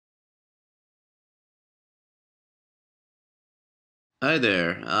Hi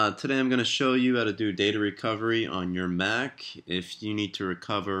there. Today I'm going to show you how to do data recovery on your Mac. If you need to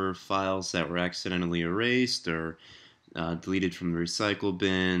recover files that were accidentally erased or deleted from the recycle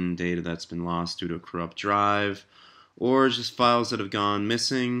bin, data that's been lost due to a corrupt drive, or just files that have gone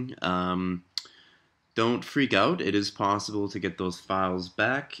missing, don't freak out. It is possible to get those files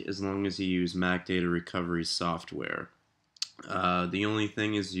back as long as you use Mac Data Recovery software. The only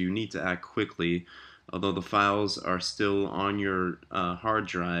thing is you need to act quickly. Although the files are still on your hard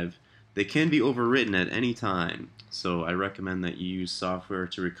drive, they can be overwritten at any time. So I recommend that you use software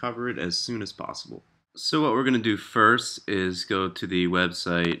to recover it as soon as possible. So what we're going to do first is go to the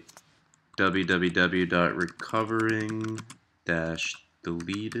website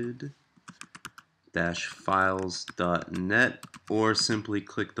www.recovering-deleted-files.net, or simply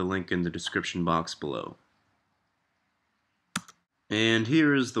click the link in the description box below. And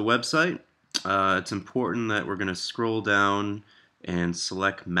here is the website. It's important that we're going to scroll down and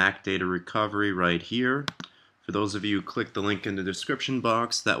select Mac Data Recovery right here. For those of you who click the link in the description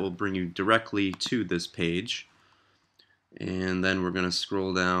box, that will bring you directly to this page. And then we're going to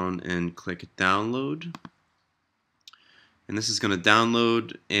scroll down and click Download. And this is going to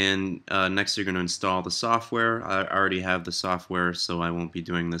download, and next you're going to install the software. I already have the software, so I won't be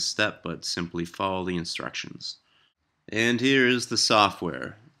doing this step, but simply follow the instructions. And here is the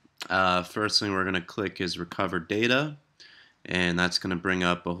software. First thing we're going to click is Recover Data, and that's going to bring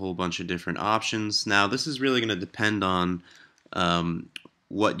up a whole bunch of different options. Now this is really going to depend on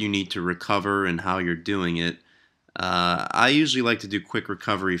what you need to recover and how you're doing it. I usually like to do quick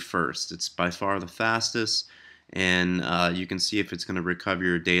recovery first. It's by far the fastest, and you can see if it's going to recover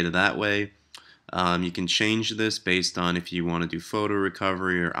your data that way. You can change this based on if you want to do photo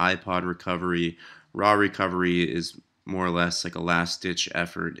recovery or iPod recovery. Raw recovery is more or less like a last-ditch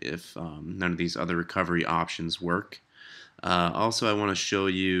effort if none of these other recovery options work. Also, I want to show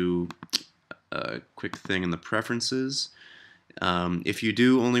you a quick thing in the preferences. If you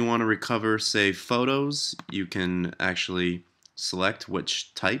do only want to recover, say, photos, you can actually select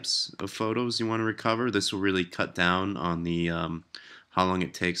which types of photos you want to recover. This will really cut down on the how long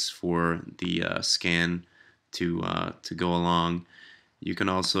it takes for the scan to go along. You can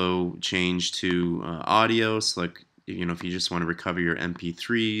also change to audio, so like if you just want to recover your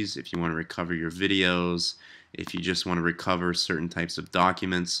MP3s, if you want to recover your videos, if you just want to recover certain types of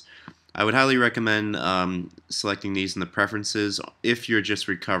documents. I would highly recommend selecting these in the preferences if you're just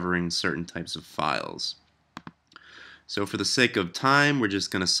recovering certain types of files. So for the sake of time, we're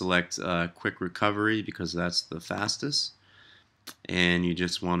just going to select quick recovery because that's the fastest. And you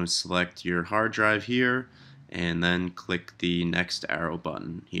just want to select your hard drive here and then click the next arrow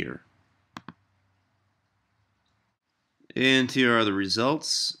button here. And here are the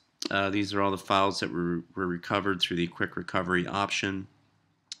results. These are all the files that were recovered through the quick recovery option.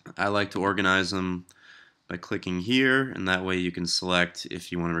 I like to organize them by clicking here, and that way you can select if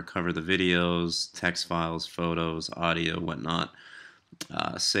you want to recover the videos, text files, photos, audio, whatnot.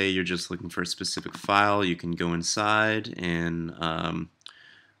 Say you're just looking for a specific file, you can go inside and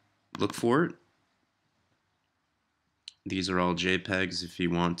look for it. These are all JPEGs. If you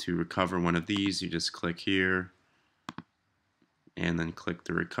want to recover one of these, you just click here and then click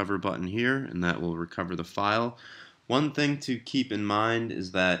the recover button here, and that will recover the file. One thing to keep in mind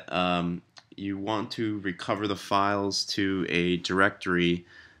is that you want to recover the files to a directory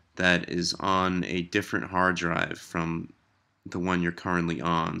that is on a different hard drive from the one you're currently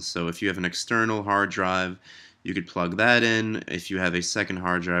on. So if you have an external hard drive, you could plug that in. If you have a second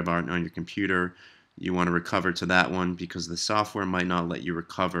hard drive on your computer, you want to recover to that one because the software might not let you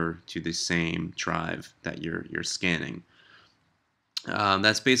recover to the same drive that you're scanning.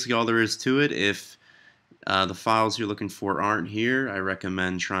 That's basically all there is to it. If the files you're looking for aren't here, I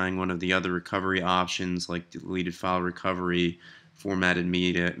recommend trying one of the other recovery options like deleted file recovery, formatted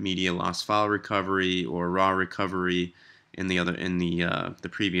media lost file recovery, or raw recovery in the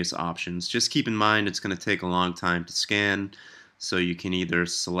previous options. Just keep in mind it's going to take a long time to scan, so you can either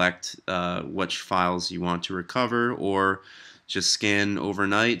select which files you want to recover, or just scan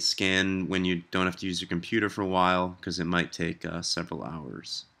overnight, scan when you don't have to use your computer for a while, because it might take several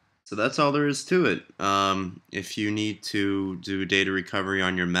hours. So that's all there is to it. If you need to do data recovery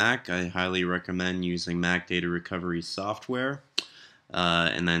on your Mac, I highly recommend using Mac Data Recovery software,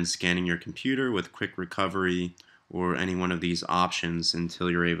 and then scanning your computer with quick recovery or any one of these options until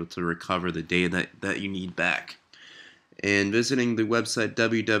you're able to recover the data that you need back. And visiting the website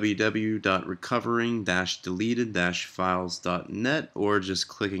www.recovering-deleted-files.net, or just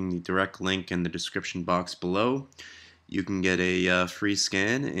clicking the direct link in the description box below, you can get a free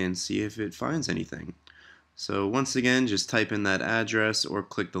scan and see if it finds anything. So once again, just type in that address or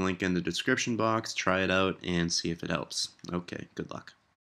click the link in the description box, try it out, and see if it helps. Okay, good luck.